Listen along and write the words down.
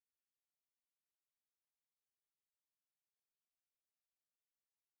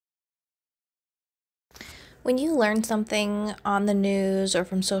When you learn something on the news or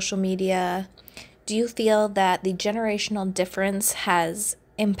from social media, do you feel that the generational difference has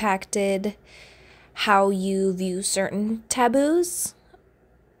impacted how you view certain taboos?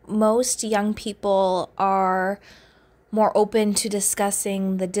 Most young people are more open to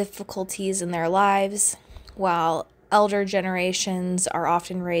discussing the difficulties in their lives, while elder generations are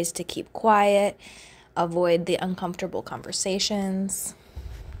often raised to keep quiet, avoid the uncomfortable conversations.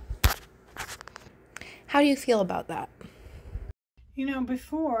 How do you feel about that?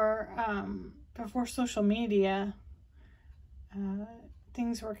 Before social media, uh,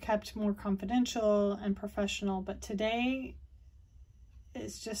 things were kept more confidential and professional, but today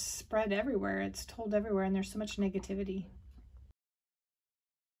it's just spread everywhere. It's told everywhere, and there's so much negativity.